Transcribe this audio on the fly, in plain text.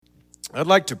I'd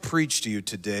like to preach to you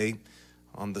today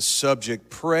on the subject,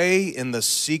 pray in the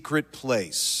secret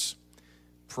place.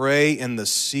 Pray in the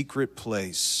secret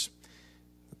place.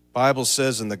 The Bible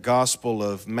says in the Gospel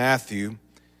of Matthew,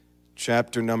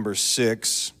 chapter number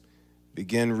 6,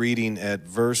 begin reading at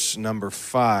verse number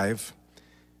 5.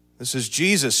 This is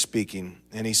Jesus speaking,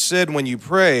 and he said, "When you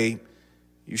pray,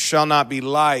 you shall not be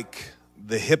like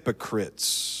the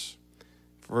hypocrites,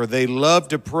 for they love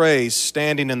to pray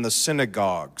standing in the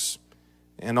synagogues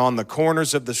and on the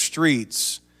corners of the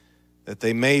streets, that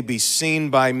they may be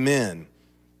seen by men.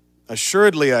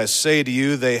 Assuredly, I say to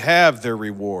you, they have their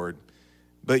reward.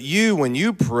 But you, when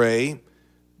you pray,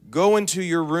 go into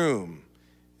your room,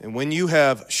 and when you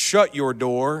have shut your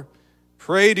door,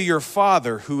 pray to your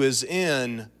Father who is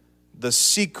in the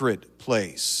secret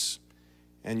place.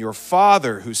 And your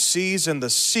Father who sees in the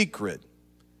secret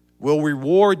will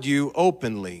reward you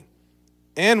openly.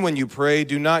 And when you pray,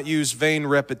 do not use vain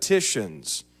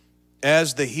repetitions,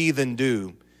 as the heathen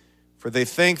do, for they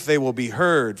think they will be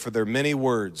heard for their many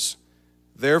words.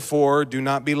 Therefore, do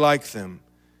not be like them,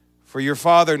 for your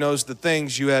Father knows the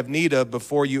things you have need of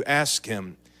before you ask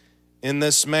him. In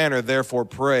this manner, therefore,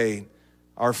 pray,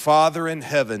 Our Father in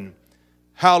heaven,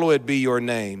 hallowed be your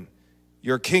name.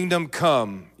 Your kingdom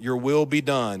come, your will be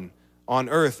done, on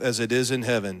earth as it is in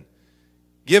heaven.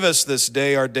 Give us this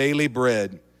day our daily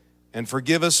bread, and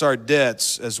forgive us our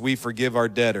debts as we forgive our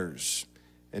debtors.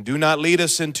 And do not lead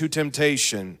us into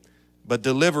temptation, but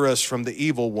deliver us from the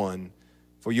evil one.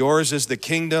 For yours is the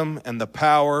kingdom and the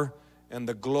power and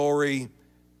the glory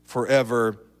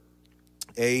forever.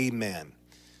 Amen."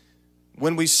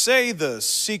 When we say the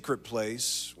secret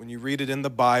place, when you read it in the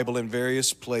Bible in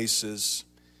various places,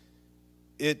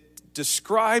 it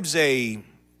describes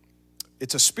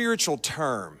it's a spiritual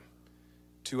term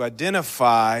to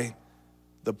identify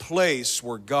the place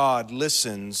where God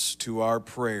listens to our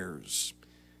prayers.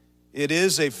 It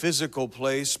is a physical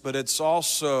place, but it's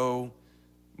also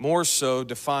more so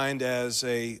defined as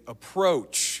an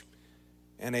approach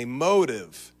and a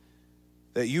motive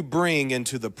that you bring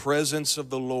into the presence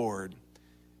of the Lord.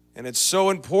 And it's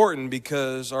so important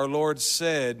because our Lord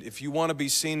said, if you want to be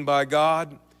seen by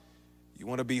God, you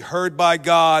want to be heard by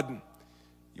God,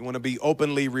 you want to be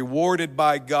openly rewarded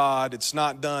by God, it's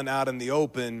not done out in the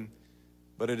open,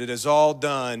 but it is all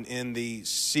done in the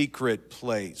secret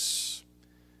place.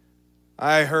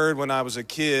 I heard when I was a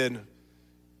kid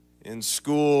in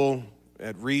school,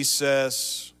 at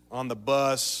recess, on the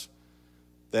bus,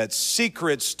 that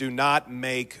secrets do not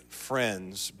make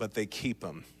friends, but they keep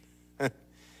them.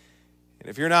 And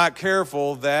if you're not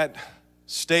careful, that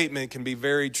statement can be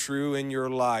very true in your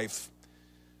life.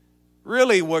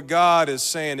 Really, what God is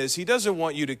saying is He doesn't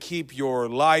want you to keep your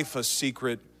life a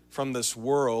secret from this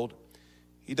world.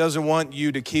 He doesn't want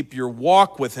you to keep your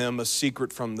walk with Him a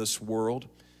secret from this world.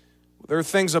 There are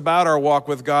things about our walk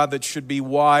with God that should be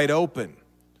wide open.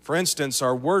 For instance,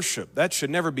 our worship, that should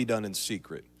never be done in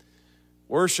secret.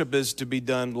 Worship is to be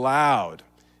done loud.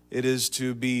 It is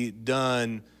to be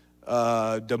done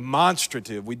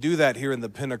demonstrative. We do that here in the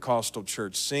Pentecostal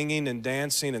church. Singing and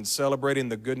dancing and celebrating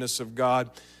the goodness of God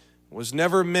was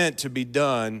never meant to be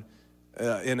done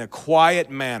in a quiet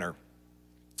manner.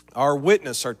 Our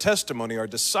witness, our testimony, our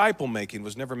disciple making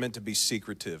was never meant to be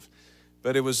secretive,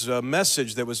 but it was a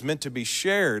message that was meant to be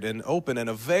shared and open and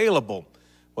available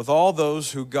with all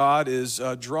those who God is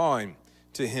drawing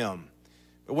to Him.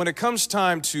 But when it comes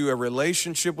time to a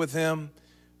relationship with Him,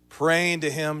 praying to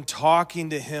Him, talking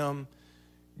to Him,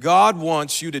 God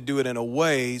wants you to do it in a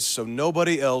way so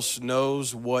nobody else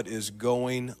knows what is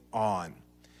going on.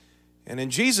 And in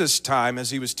Jesus' time,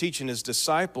 as He was teaching His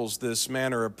disciples this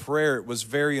manner of prayer, it was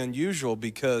very unusual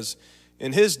because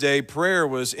in His day, prayer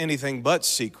was anything but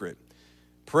secret.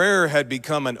 Prayer had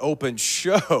become an open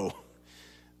show.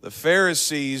 The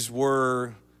Pharisees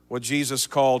were what Jesus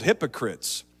called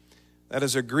hypocrites. That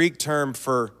is a Greek term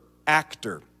for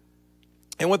actor.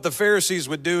 And what the Pharisees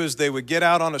would do is they would get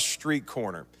out on a street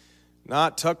corner,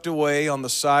 not tucked away on the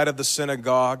side of the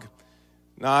synagogue,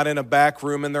 not in a back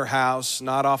room in their house,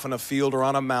 not off in a field or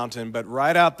on a mountain, but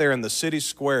right out there in the city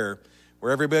square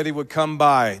where everybody would come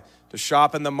by to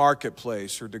shop in the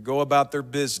marketplace or to go about their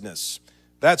business.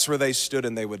 That's where they stood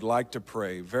and they would like to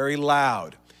pray, very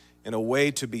loud, in a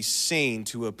way to be seen,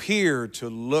 to appear, to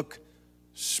look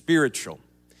spiritual.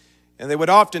 And they would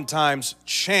oftentimes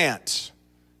chant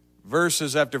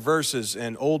verses after verses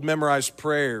and old memorized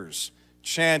prayers,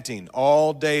 chanting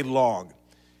all day long.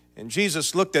 And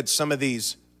Jesus looked at some of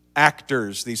these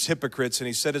actors, these hypocrites, and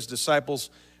He said to His disciples,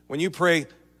 when you pray,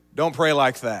 don't pray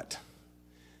like that.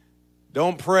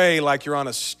 Don't pray like you're on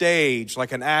a stage,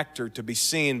 like an actor to be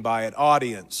seen by an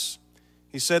audience.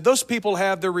 He said, those people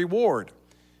have their reward.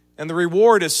 And the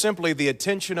reward is simply the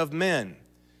attention of men.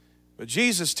 But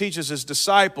Jesus teaches his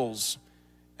disciples,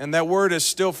 and that word is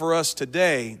still for us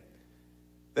today,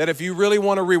 that if you really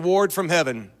want a reward from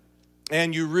heaven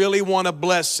and you really want a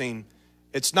blessing,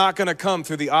 it's not going to come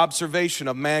through the observation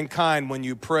of mankind when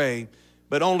you pray,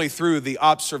 but only through the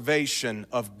observation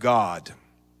of God.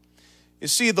 You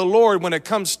see, the Lord, when it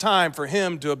comes time for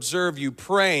him to observe you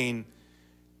praying,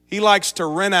 he likes to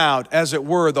rent out, as it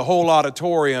were, the whole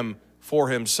auditorium for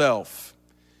himself.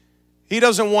 He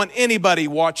doesn't want anybody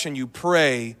watching you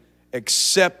pray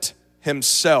except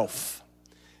himself.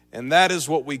 And that is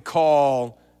what we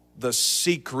call the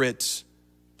secret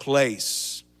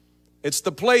place. It's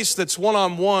the place that's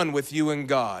one-on-one with you and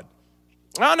God.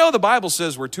 I know the Bible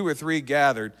says where 2 or 3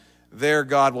 gathered, there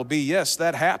God will be. Yes,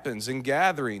 that happens in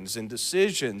gatherings and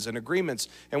decisions and agreements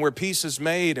and where peace is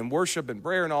made and worship and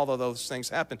prayer and all of those things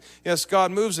happen. Yes,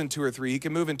 God moves in 2 or 3. He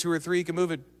can move in 2 or 3. He can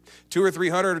move in 2 or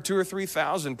 300 or 2 or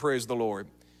 3,000, praise the Lord.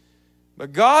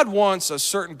 But God wants a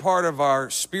certain part of our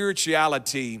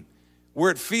spirituality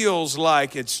where it feels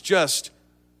like it's just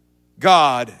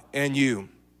God and you.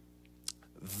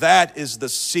 That is the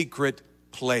secret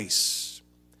place.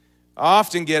 I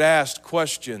often get asked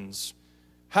questions.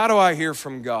 How do I hear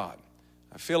from God?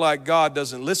 I feel like God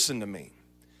doesn't listen to me.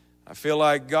 I feel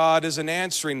like God isn't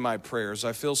answering my prayers.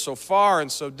 I feel so far and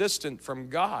so distant from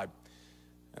God.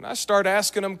 And I start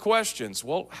asking them questions.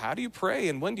 Well, how do you pray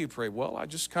and when do you pray? Well, I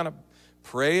just kind of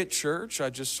pray at church. I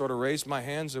just sort of raise my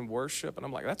hands in worship. And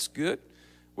I'm like, that's good.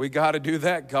 We got to do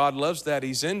that. God loves that.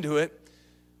 He's into it.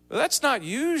 But that's not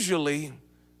usually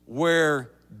where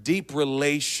deep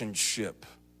relationship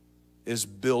is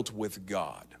built with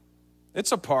God.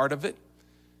 It's a part of it,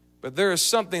 but there is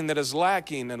something that is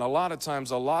lacking in a lot of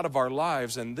times, a lot of our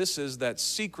lives, and this is that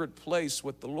secret place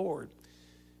with the Lord.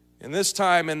 In this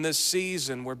time, in this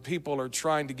season where people are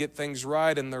trying to get things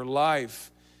right in their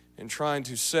life and trying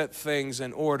to set things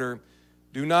in order,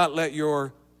 do not let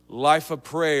your life of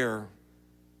prayer,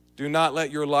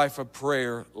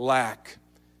 lack.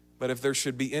 But if there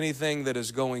should be anything that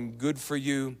is going good for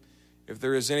you, if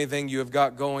there is anything you have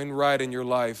got going right in your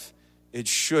life, it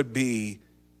should be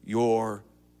your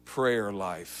prayer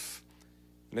life.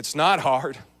 And it's not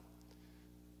hard.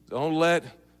 Don't let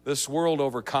this world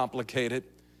overcomplicate it.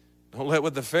 Don't let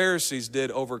what the Pharisees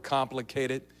did overcomplicate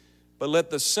it. But let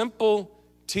the simple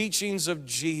teachings of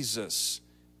Jesus,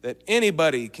 that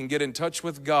anybody can get in touch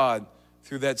with God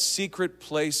through that secret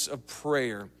place of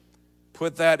prayer,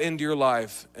 put that into your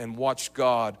life and watch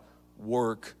God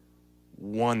work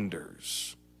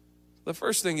wonders. The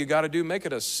first thing you got to do, make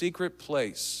it a secret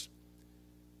place.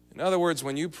 In other words,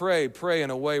 when you pray, pray in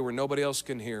a way where nobody else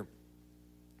can hear.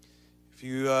 If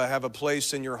you have a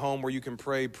place in your home where you can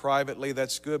pray privately,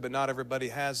 that's good, but not everybody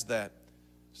has that.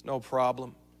 It's no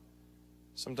problem.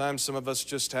 Sometimes some of us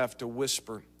just have to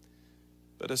whisper.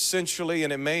 But essentially,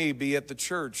 and it may be at the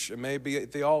church, it may be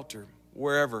at the altar,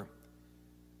 wherever,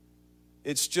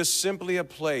 it's just simply a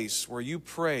place where you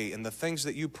pray and the things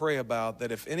that you pray about,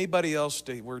 that if anybody else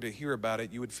were to hear about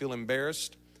it, you would feel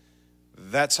embarrassed.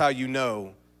 That's how you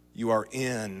know you are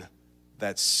in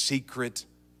that secret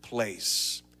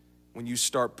place. When you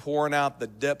start pouring out the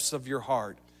depths of your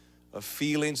heart, of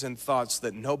feelings and thoughts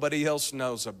that nobody else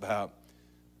knows about,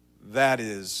 that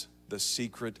is the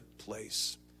secret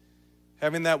place.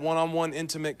 Having that one-on-one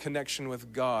intimate connection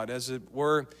with God, as it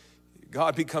were,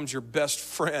 God becomes your best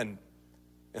friend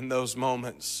in those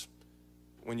moments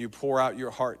when you pour out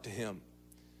your heart to him.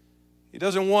 He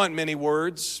doesn't want many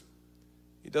words.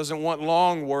 He doesn't want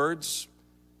long words.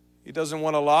 He doesn't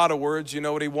want a lot of words. You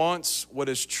know what he wants? What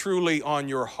is truly on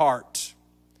your heart.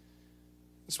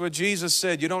 That's what Jesus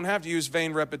said. You don't have to use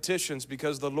vain repetitions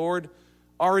because the Lord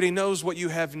already knows what you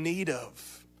have need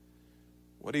of.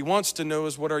 What he wants to know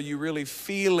is, what are you really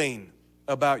feeling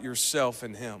about yourself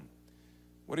and him?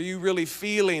 What are you really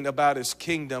feeling about his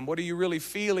kingdom? What are you really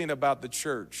feeling about the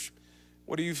church?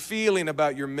 What are you feeling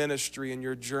about your ministry and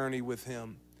your journey with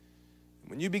him?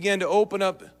 When you begin to open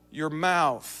up your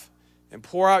mouth and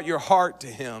pour out your heart to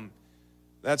him,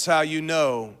 that's how you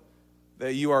know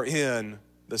that you are in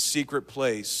the secret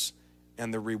place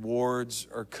and the rewards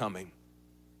are coming.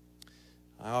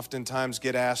 I oftentimes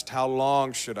get asked, how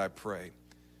long should I pray?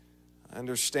 I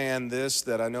understand this,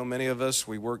 that I know many of us,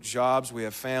 we work jobs, we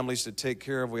have families to take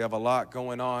care of, we have a lot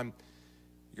going on.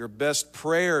 Your best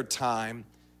prayer time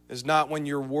is not when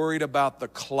you're worried about the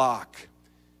clock.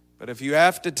 But if you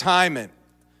have to time it,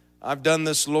 I've done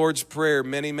this Lord's Prayer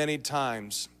many, many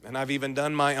times, and I've even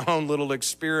done my own little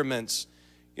experiments.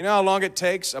 You know how long it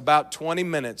takes? About 20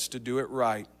 minutes to do it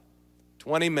right.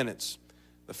 20 minutes.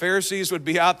 The Pharisees would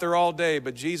be out there all day,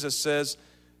 but Jesus says,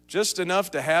 just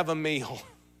enough to have a meal.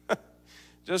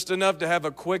 Just enough to have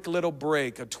a quick little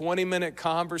break. A 20-minute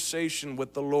conversation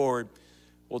with the Lord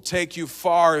will take you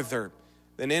farther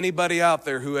than anybody out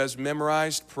there who has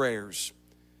memorized prayers.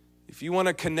 If you want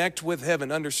to connect with heaven,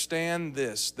 understand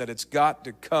this, that it's got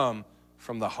to come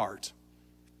from the heart.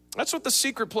 That's what the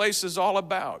secret place is all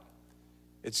about.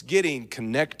 It's getting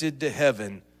connected to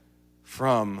heaven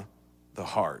from the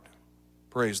heart.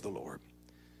 Praise the Lord.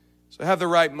 So have the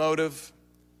right motive,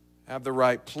 have the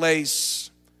right place,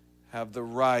 have the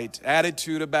right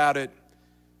attitude about it,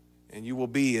 and you will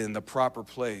be in the proper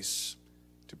place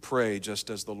to pray just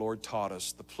as the Lord taught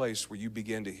us, the place where you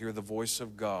begin to hear the voice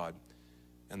of God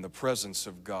and the presence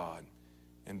of God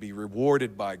and be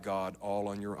rewarded by God all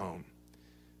on your own.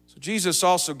 So Jesus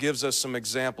also gives us some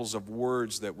examples of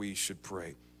words that we should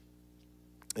pray.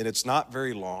 And it's not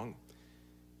very long,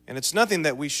 and it's nothing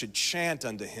that we should chant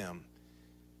unto him.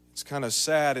 It's kind of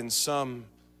sad in some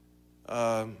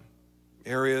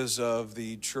areas of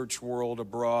the church world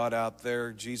abroad out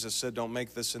there. Jesus said, don't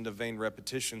make this into vain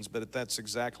repetitions, but that's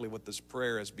exactly what this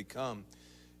prayer has become.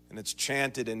 And it's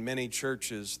chanted in many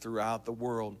churches throughout the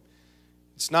world.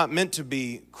 It's not meant to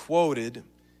be quoted.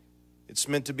 It's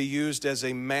meant to be used as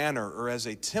a manner or as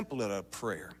a template of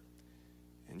prayer.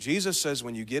 And Jesus says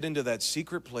when you get into that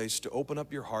secret place to open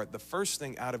up your heart, the first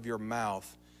thing out of your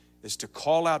mouth is to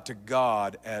call out to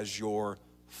God as your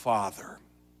Father.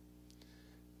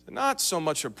 To not so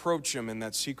much approach him in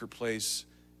that secret place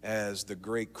as the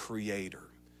great creator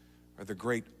or the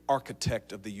great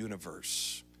architect of the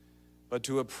universe, but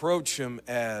to approach him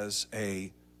as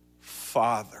a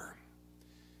Father.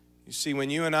 You see, when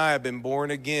you and I have been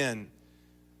born again,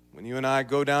 when you and I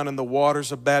go down in the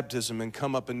waters of baptism and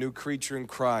come up a new creature in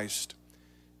Christ,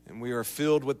 and we are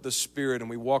filled with the Spirit and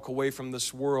we walk away from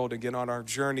this world and get on our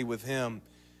journey with him,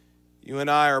 you and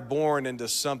I are born into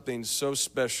something so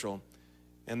special,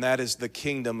 and that is the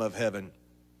kingdom of heaven.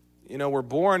 You know, we're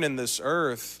born in this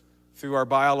earth through our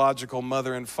biological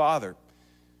mother and father.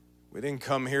 We didn't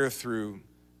come here through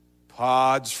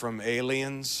pods from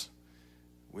aliens.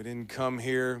 We didn't come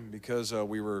here because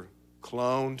we were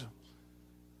cloned.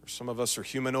 Or some of us are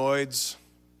humanoids.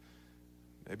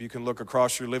 Maybe you can look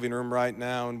across your living room right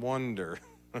now and wonder,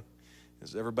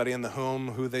 is everybody in the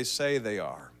home who they say they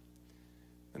are?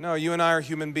 But no, you and I are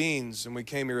human beings, and we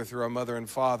came here through our mother and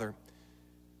father.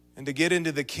 And to get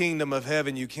into the kingdom of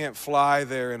heaven, you can't fly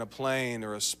there in a plane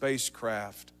or a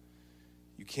spacecraft.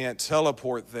 You can't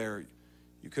teleport there.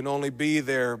 You can only be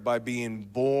there by being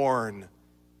born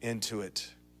into it.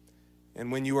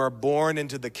 And when you are born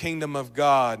into the kingdom of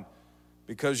God,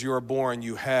 because you are born,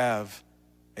 you have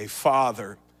a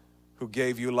Father who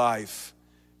gave you life,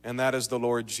 and that is the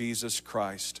Lord Jesus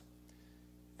Christ.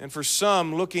 And for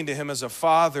some, looking to him as a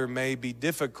Father may be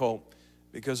difficult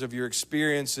because of your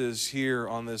experiences here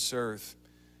on this earth.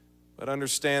 But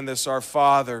understand this, our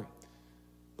Father,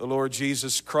 the Lord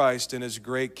Jesus Christ, in his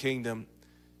great kingdom,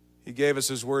 he gave us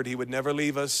his word. He would never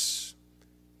leave us.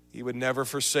 He would never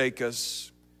forsake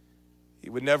us. He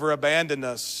would never abandon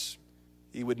us.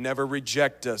 He would never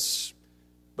reject us.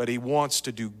 But he wants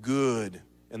to do good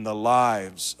in the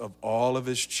lives of all of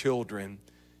his children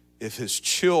if his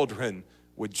children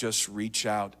would just reach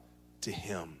out to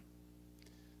him.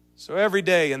 So every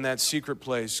day in that secret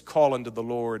place, call unto the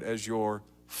Lord as your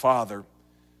Father,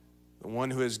 the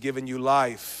one who has given you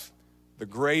life, the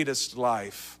greatest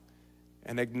life,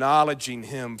 and acknowledging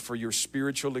him for your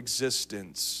spiritual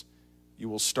existence, you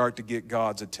will start to get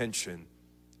God's attention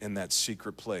in that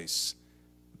secret place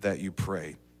that you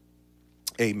pray.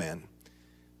 Amen.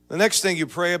 The next thing you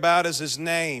pray about is his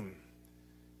name,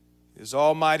 his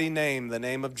almighty name, the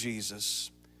name of Jesus.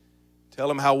 Tell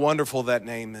him how wonderful that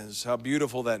name is, how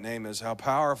beautiful that name is, how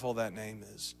powerful that name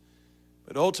is.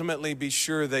 But ultimately, be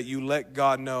sure that you let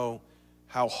God know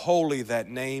how holy that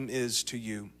name is to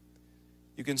you.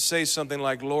 You can say something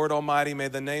like, Lord Almighty, may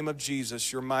the name of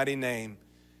Jesus, your mighty name,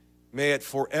 may it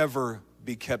forever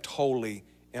be kept holy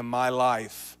in my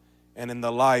life and in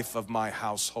the life of my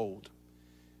household.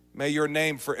 May your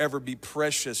name forever be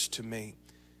precious to me.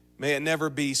 May it never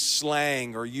be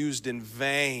slang or used in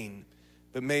vain,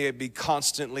 but may it be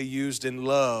constantly used in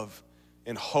love,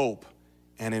 in hope,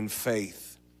 and in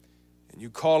faith. And you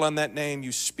call on that name,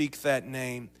 you speak that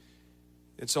name.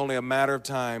 It's only a matter of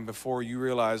time before you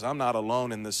realize I'm not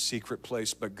alone in this secret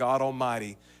place, but God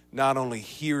Almighty not only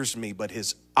hears me, but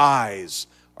his eyes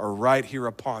are right here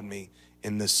upon me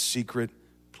in this secret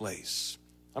place.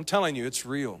 I'm telling you, it's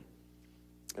real.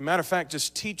 As a matter of fact,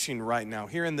 just teaching right now,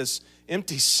 here in this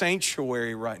empty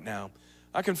sanctuary right now,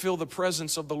 I can feel the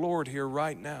presence of the Lord here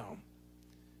right now.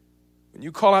 When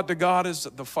you call out to God as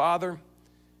the Father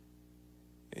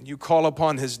and you call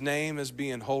upon his name as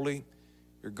being holy,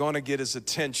 you're going to get his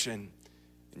attention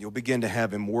and you'll begin to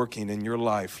have him working in your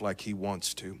life like he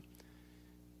wants to.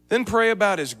 Then pray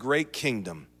about his great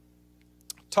kingdom.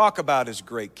 Talk about his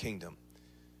great kingdom.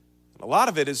 A lot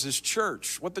of it is his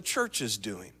church, what the church is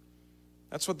doing.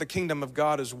 That's what the kingdom of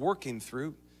God is working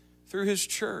through his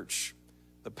church.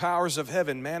 The powers of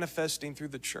heaven manifesting through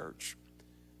the church.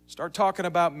 Start talking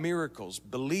about miracles,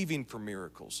 believing for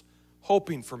miracles,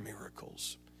 hoping for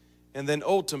miracles. And then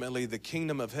ultimately the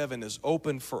kingdom of heaven is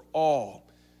open for all.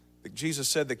 Jesus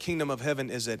said the kingdom of heaven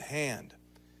is at hand,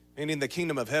 meaning the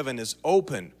kingdom of heaven is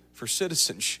open for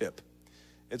citizenship.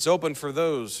 It's open for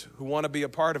those who want to be a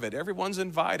part of it. Everyone's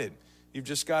invited. You've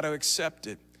just got to accept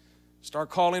it. Start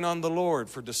calling on the Lord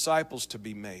for disciples to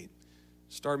be made.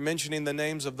 Start mentioning the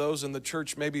names of those in the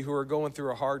church maybe who are going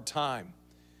through a hard time.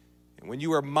 And when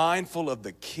you are mindful of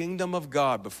the kingdom of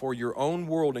God before your own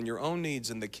world and your own needs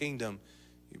in the kingdom,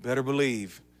 you better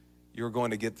believe you're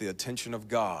going to get the attention of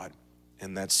God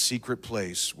in that secret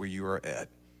place where you are at.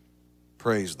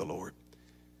 Praise the Lord.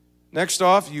 Next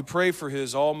off, you pray for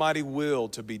his almighty will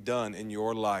to be done in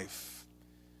your life.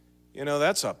 You know,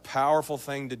 that's a powerful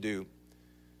thing to do.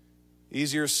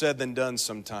 Easier said than done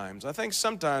sometimes. I think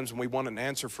sometimes when we want an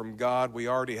answer from God, we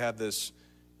already have this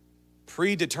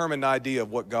predetermined idea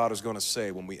of what God is going to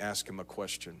say when we ask him a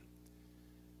question.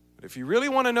 But if you really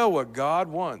want to know what God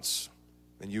wants,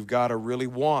 then you've got to really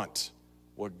want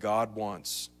what God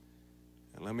wants.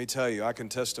 And let me tell you, I can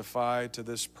testify to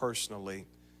this personally.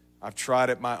 I've tried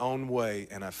it my own way,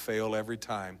 and I fail every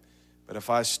time. But if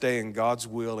I stay in God's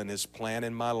will and his plan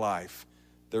in my life,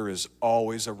 there is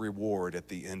always a reward at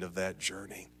the end of that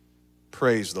journey.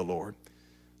 Praise the Lord.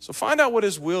 So find out what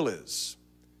his will is.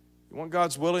 You want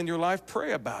God's will in your life?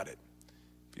 Pray about it.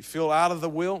 If you feel out of the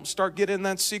will, start getting in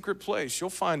that secret place. You'll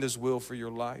find his will for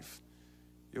your life.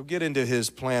 You'll get into his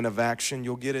plan of action.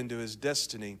 You'll get into his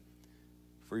destiny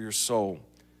for your soul.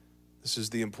 This is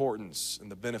the importance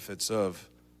and the benefits of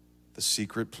the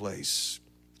secret place.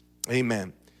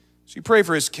 Amen. So you pray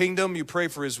for his kingdom, you pray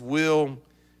for his will,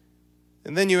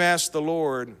 and then you ask the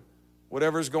Lord,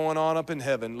 whatever's going on up in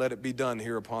heaven, let it be done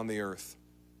here upon the earth.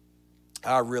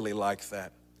 I really like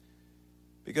that.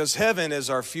 Because heaven is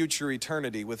our future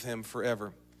eternity with him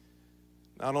forever.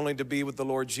 Not only to be with the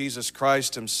Lord Jesus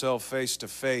Christ himself face to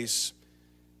face,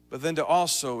 but then to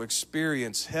also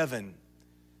experience heaven,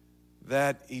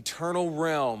 that eternal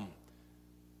realm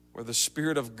where the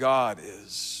Spirit of God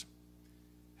is.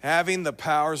 Having the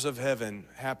powers of heaven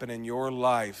happen in your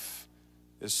life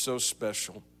is so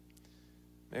special.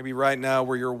 Maybe right now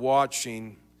where you're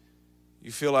watching,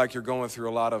 you feel like you're going through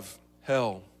a lot of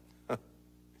hell. And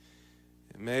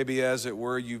maybe as it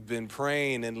were, you've been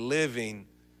praying and living,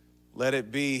 let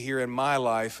it be here in my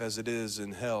life as it is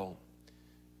in hell.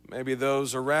 Maybe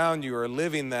those around you are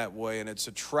living that way and it's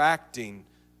attracting,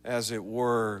 as it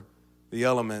were, the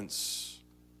elements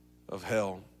of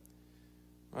hell.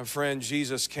 My friend,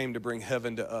 Jesus came to bring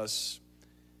heaven to us.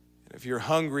 And if you're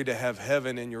hungry to have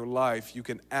heaven in your life, you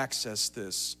can access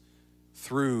this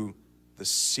through the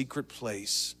secret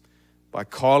place by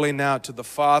calling out to the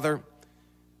Father,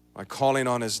 by calling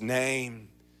on his name,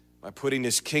 by putting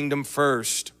his kingdom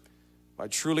first, by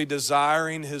truly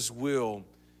desiring his will,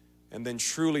 and then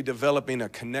truly developing a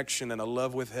connection and a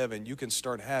love with heaven. You can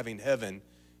start having heaven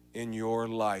in your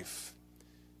life.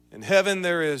 In heaven,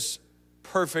 there is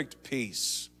perfect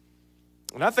peace.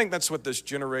 And I think that's what this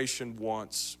generation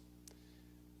wants.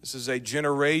 This is a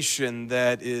generation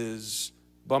that is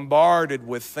bombarded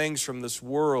with things from this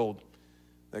world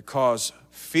that cause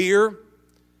fear,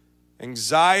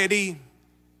 anxiety,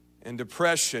 and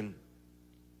depression.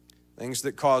 Things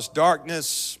that cause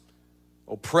darkness,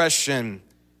 oppression,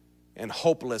 and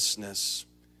hopelessness.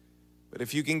 But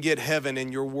if you can get heaven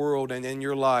in your world and in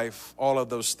your life, all of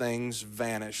those things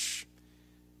vanish.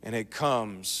 And it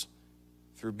comes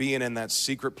through being in that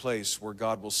secret place where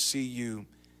God will see you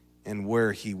and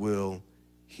where he will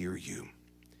hear you.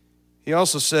 He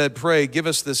also said, pray, give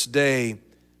us this day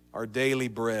our daily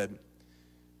bread.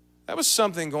 That was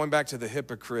something, going back to the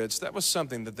hypocrites, that was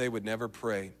something that they would never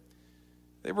pray.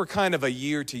 They were kind of a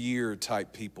year-to-year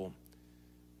type people.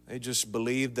 They just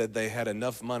believed that they had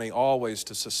enough money always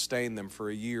to sustain them for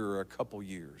a year or a couple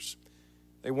years.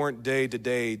 They weren't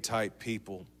day-to-day type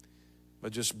people,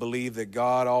 but just believed that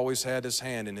God always had his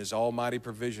hand and his almighty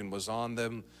provision was on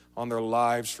them, on their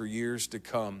lives for years to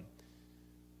come.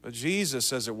 But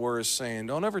Jesus, as it were, is saying,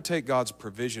 don't ever take God's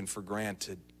provision for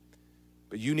granted,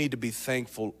 but you need to be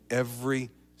thankful every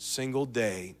single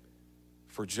day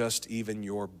for just even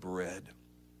your bread.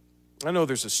 I know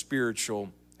there's a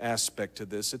spiritual aspect to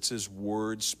this. It's His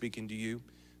Word speaking to you.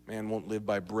 Man won't live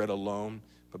by bread alone,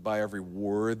 but by every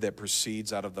word that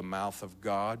proceeds out of the mouth of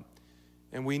God.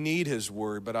 And we need His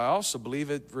Word, but I also believe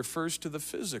it refers to the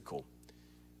physical.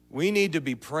 We need to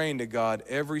be praying to God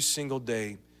every single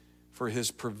day for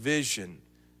His provision,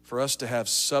 for us to have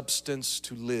substance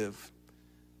to live.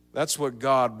 That's what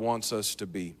God wants us to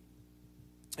be.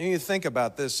 And you think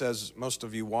about this, as most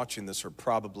of you watching this are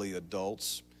probably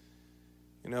adults.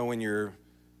 You know, when your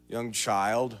young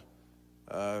child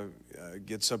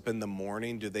gets up in the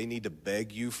morning, do they need to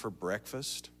beg you for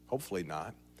breakfast? Hopefully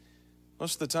not.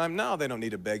 Most of the time, no, they don't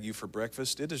need to beg you for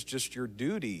breakfast. It is just your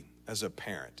duty as a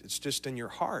parent. It's just in your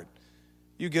heart.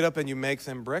 You get up and you make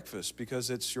them breakfast because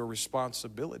it's your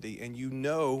responsibility, and you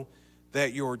know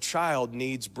that your child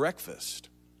needs breakfast.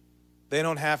 They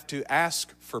don't have to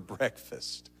ask for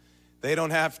breakfast. They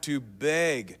don't have to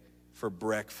beg for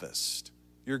breakfast.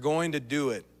 You're going to do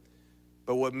it.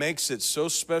 But what makes it so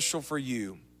special for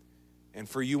you, and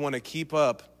for you want to keep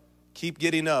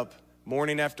getting up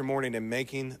morning after morning and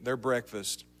making their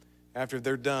breakfast after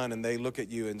they're done, and they look at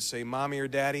you and say, Mommy or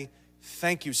Daddy,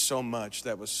 thank you so much.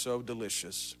 That was so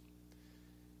delicious.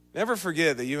 Never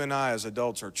forget that you and I as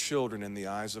adults are children in the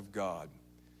eyes of God.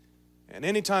 And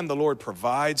anytime the Lord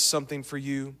provides something for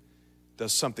you,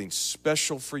 does something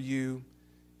special for you,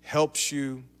 helps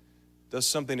you, does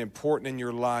something important in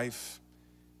your life,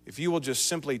 if you will just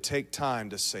simply take time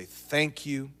to say thank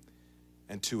you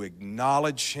and to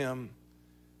acknowledge Him,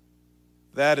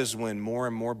 that is when more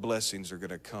and more blessings are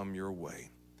going to come your way.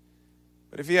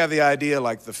 But if you have the idea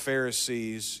like the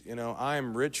Pharisees, you know, I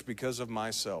am rich because of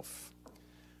myself.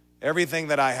 Everything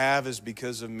that I have is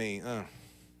because of me.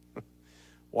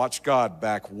 Watch God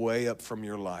back way up from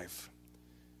your life.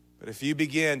 But if you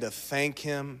begin to thank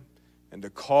Him and to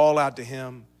call out to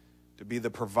Him to be the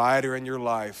provider in your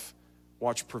life,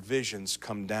 watch provisions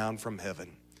come down from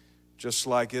heaven. Just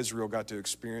like Israel got to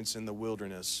experience in the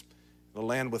wilderness. A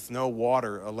land with no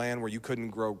water, a land where you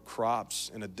couldn't grow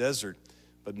crops, in a desert.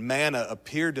 But manna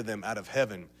appeared to them out of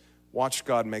heaven. Watch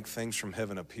God make things from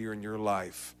heaven appear in your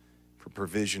life for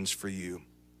provisions for you.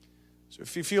 So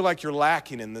if you feel like you're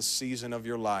lacking in this season of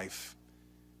your life,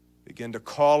 begin to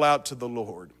call out to the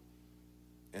Lord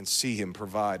and see Him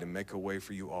provide and make a way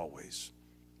for you always.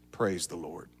 Praise the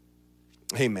Lord.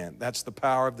 Amen. That's the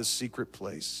power of the secret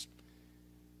place.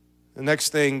 The next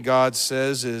thing God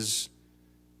says is,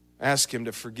 ask Him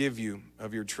to forgive you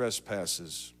of your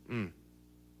trespasses. If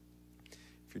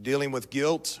you're dealing with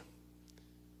guilt,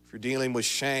 if you're dealing with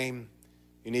shame,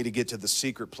 you need to get to the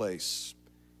secret place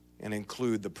and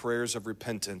include the prayers of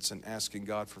repentance and asking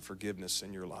God for forgiveness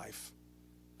in your life.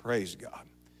 Praise God.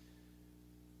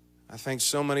 I think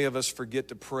so many of us forget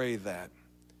to pray that.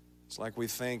 It's like we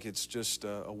think it's just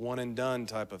a one and done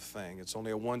type of thing. It's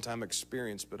only a one-time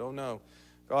experience, but oh no,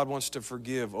 God wants to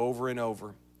forgive over and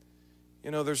over. You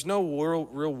know, there's no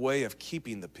real way of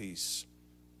keeping the peace.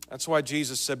 That's why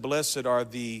Jesus said, blessed are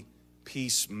the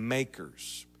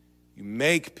peacemakers. You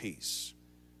make peace.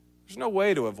 There's no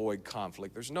way to avoid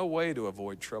conflict. There's no way to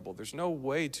avoid trouble. There's no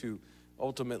way to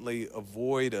ultimately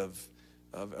avoid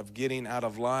of getting out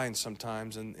of line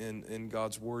sometimes in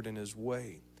God's word and His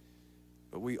way.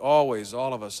 But we always,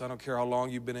 all of us, I don't care how long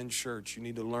you've been in church, you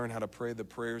need to learn how to pray the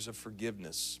prayers of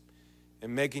forgiveness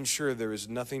and making sure there is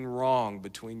nothing wrong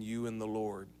between you and the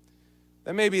Lord.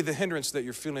 That may be the hindrance that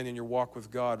you're feeling in your walk with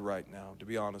God right now, to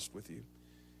be honest with you.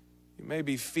 You may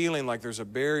be feeling like there's a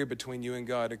barrier between you and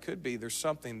God. It could be there's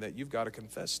something that you've got to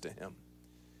confess to Him.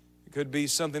 It could be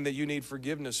something that you need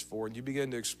forgiveness for, and you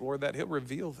begin to explore that. He'll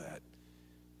reveal that.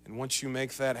 And once you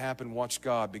make that happen, watch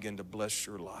God begin to bless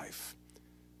your life.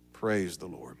 Praise the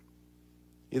Lord.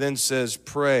 He then says,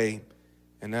 pray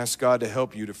and ask God to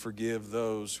help you to forgive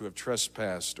those who have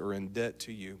trespassed or in debt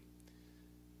to you.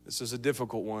 This is a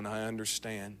difficult one, I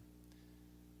understand.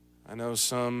 I know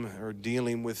some are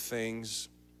dealing with things,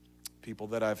 people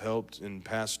that I've helped in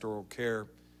pastoral care,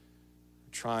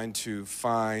 trying to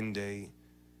find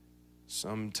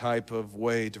some type of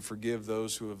way to forgive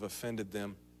those who have offended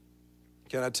them.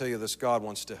 Can I tell you this? God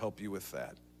wants to help you with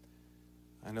that.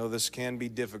 I know this can be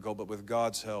difficult, but with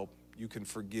God's help, you can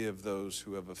forgive those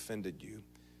who have offended you.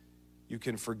 You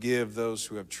can forgive those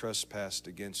who have trespassed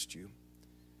against you.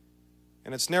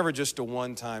 And it's never just a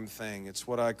one-time thing. It's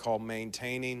what I call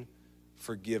maintaining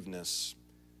forgiveness.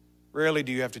 Rarely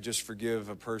do you have to just forgive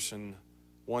a person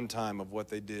one time of what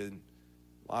they did.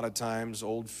 A lot of times,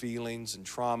 old feelings and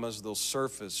traumas, they'll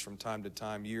surface from time to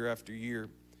time, year after year.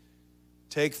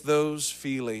 Take those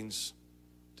feelings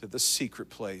to the secret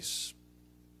place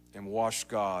and watch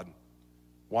God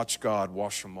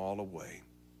wash them all away.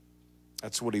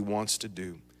 That's what He wants to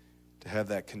do. to have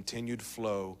that continued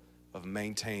flow of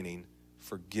maintaining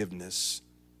forgiveness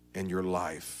in your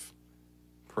life.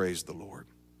 Praise the Lord.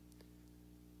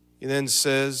 He then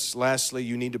says, lastly,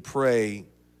 you need to pray,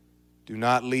 do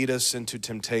not lead us into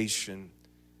temptation,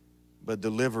 but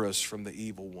deliver us from the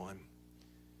evil one.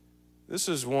 This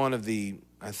is one of the,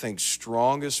 I think,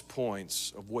 strongest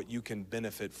points of what you can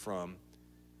benefit from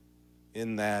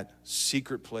in that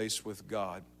secret place with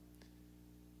God.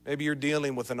 Maybe you're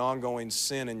dealing with an ongoing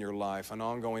sin in your life, an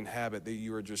ongoing habit that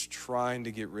you are just trying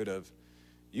to get rid of.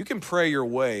 You can pray your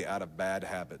way out of bad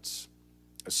habits,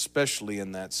 especially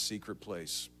in that secret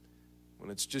place. When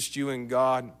it's just you and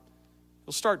God,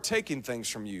 He'll start taking things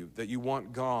from you that you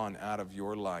want gone out of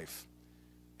your life.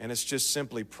 And it's just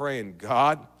simply praying,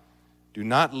 God, do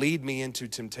not lead me into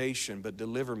temptation, but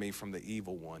deliver me from the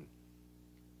evil one.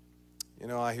 You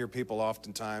know, I hear people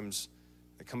oftentimes,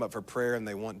 they come up for prayer and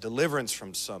they want deliverance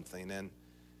from something. And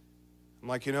I'm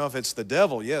like, you know, if it's the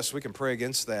devil, yes, we can pray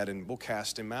against that and we'll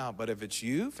cast him out. But if it's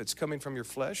you, if it's coming from your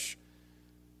flesh,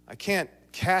 I can't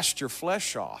cast your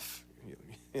flesh off.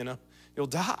 You know, you'll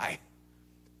die.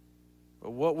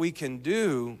 But what we can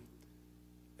do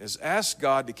is ask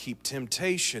God to keep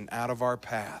temptation out of our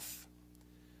path.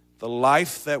 The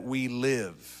life that we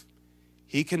live,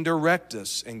 He can direct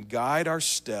us and guide our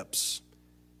steps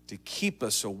to keep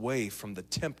us away from the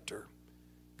tempter.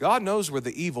 God knows where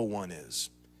the evil one is.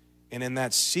 And in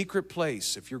that secret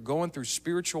place, if you're going through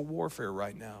spiritual warfare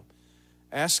right now,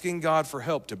 asking God for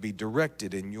help to be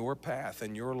directed in your path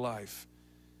and your life,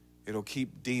 it'll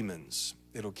keep demons,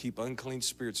 it'll keep unclean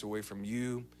spirits away from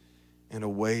you and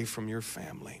away from your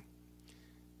family.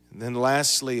 And then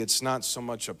lastly, it's not so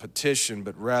much a petition,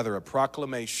 but rather a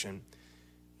proclamation.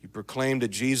 You proclaim to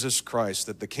Jesus Christ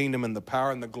that the kingdom and the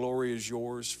power and the glory is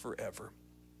yours forever.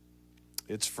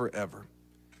 It's forever.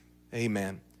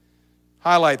 Amen.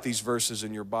 Highlight these verses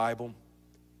in your Bible.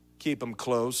 Keep them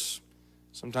close.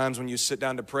 Sometimes when you sit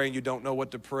down to pray and you don't know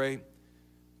what to pray,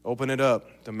 open it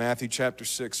up to Matthew chapter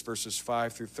 6, verses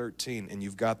 5 through 13, and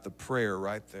you've got the prayer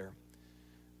right there.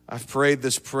 I've prayed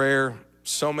this prayer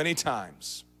so many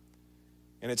times,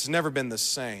 and it's never been the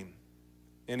same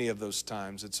any of those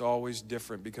times. It's always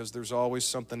different because there's always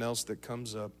something else that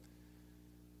comes up.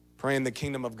 Praying the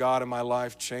kingdom of God in my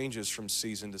life changes from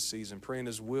season to season. Praying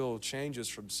His will changes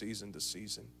from season to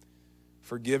season.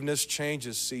 Forgiveness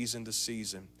changes season to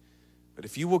season. But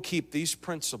if you will keep these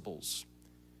principles,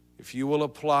 if you will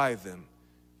apply them,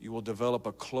 you will develop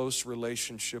a close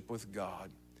relationship with God.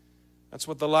 That's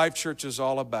what the Life Church is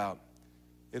all about.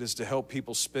 It is to help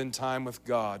people spend time with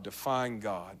God, to find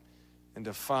God, and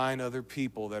to find other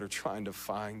people that are trying to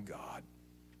find God.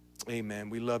 Amen.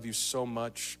 We love you so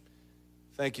much.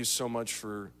 Thank you so much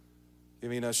for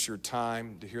giving us your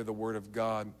time to hear the Word of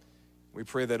God. We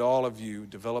pray that all of you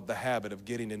develop the habit of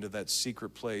getting into that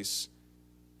secret place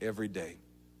every day.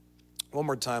 One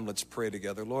more time, let's pray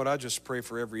together. Lord, I just pray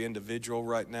for every individual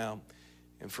right now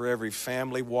and for every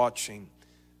family watching,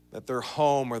 that their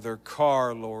home or their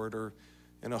car, Lord, or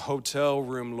in a hotel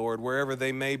room, Lord, wherever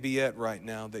they may be at right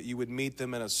now, that you would meet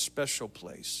them in a special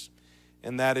place,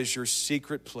 and that is your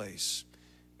secret place.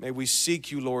 May we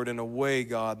seek you, Lord, in a way,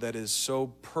 God, that is so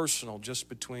personal, just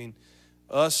between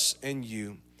us and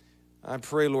you. I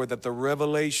pray, Lord, that the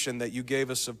revelation that you gave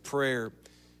us of prayer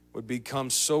would become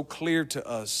so clear to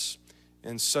us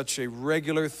and such a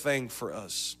regular thing for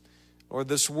us. Lord,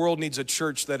 this world needs a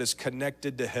church that is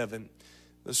connected to heaven.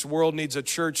 This world needs a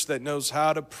church that knows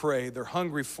how to pray. They're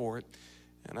hungry for it.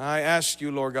 And I ask you,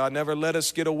 Lord God, never let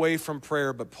us get away from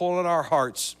prayer, but pull in our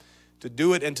hearts to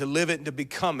do it and to live it and to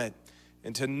become it,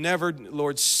 and to never,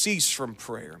 Lord, cease from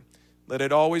prayer. Let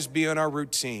it always be in our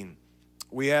routine.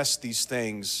 We ask these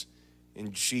things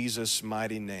in Jesus'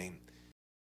 mighty name.